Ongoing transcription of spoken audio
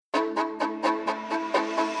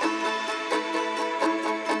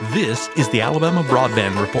This is the Alabama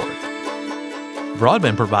Broadband Report.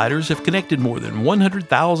 Broadband providers have connected more than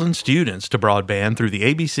 100,000 students to broadband through the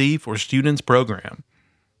ABC for Students program.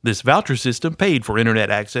 This voucher system paid for internet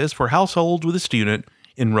access for households with a student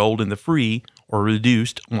enrolled in the free or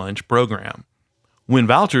reduced lunch program. When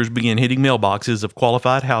vouchers began hitting mailboxes of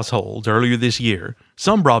qualified households earlier this year,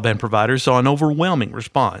 some broadband providers saw an overwhelming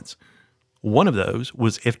response. One of those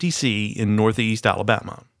was FTC in Northeast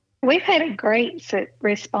Alabama. We've had a great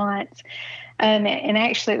response, and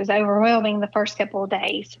actually it was overwhelming the first couple of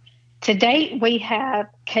days. To date, we have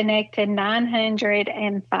connected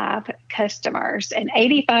 905 customers, and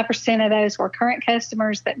 85% of those were current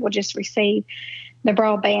customers that will just receive the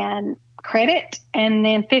broadband credit, and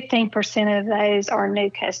then 15% of those are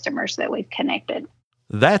new customers that we've connected.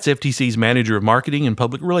 That's FTC's Manager of Marketing and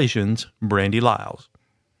Public Relations, Brandy Lyles.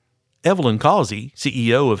 Evelyn Causey,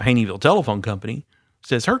 CEO of Haneyville Telephone Company,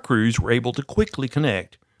 says her crews were able to quickly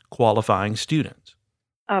connect qualifying students.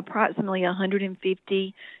 Approximately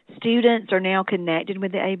 150 students are now connected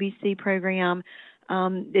with the ABC program.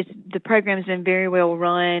 The program has been very well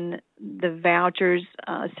run. The vouchers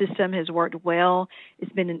system has worked well.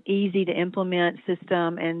 It's been an easy to implement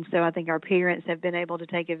system, and so I think our parents have been able to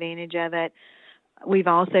take advantage of it. We've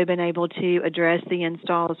also been able to address the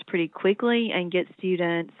installs pretty quickly and get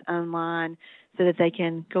students online so that they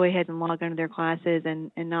can go ahead and log onto their classes and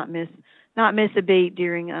not miss a beat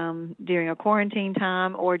during a quarantine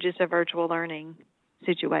time or just a virtual learning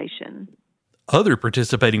situation. Other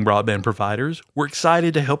participating broadband providers were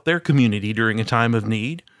excited to help their community during a time of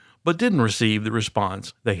need, but didn't receive the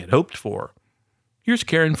response they had hoped for. Here's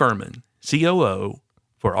Karen Furman, COO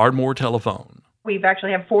for Ardmore Telephone. We've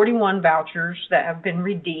actually had 41 vouchers that have been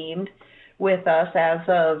redeemed with us as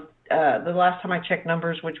of the last time I checked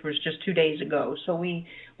numbers, which was just 2 days ago. So we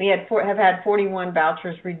have had 41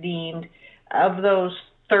 vouchers redeemed. Of those,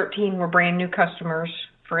 13 were brand new customers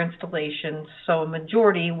for installations. So a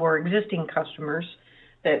majority were existing customers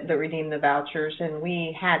that redeemed the vouchers. And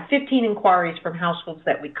we had 15 inquiries from households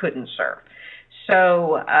that we couldn't serve.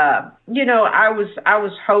 So, I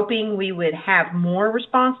was hoping we would have more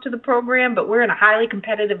response to the program, but we're in a highly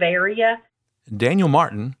competitive area. Daniel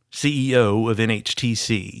Martin, CEO of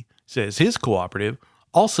NHTC, says his cooperative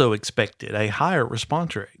also expected a higher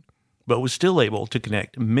response rate, but was still able to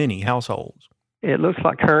connect many households. It looks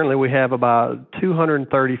like currently we have about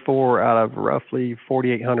 234 out of roughly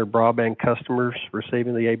 4,800 broadband customers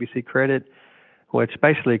receiving the ABC credit, which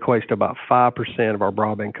basically equates to about 5% of our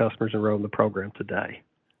broadband customers enrolled in the program today.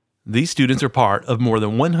 These students are part of more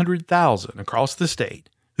than 100,000 across the state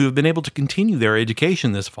who have been able to continue their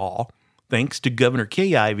education this fall thanks to Governor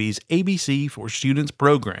Kay Ivey's ABC for Students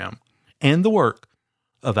program and the work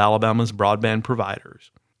of Alabama's broadband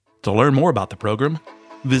providers. To learn more about the program,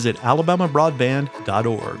 visit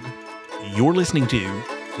alabamabroadband.org. You're listening to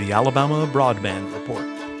the Alabama Broadband Report.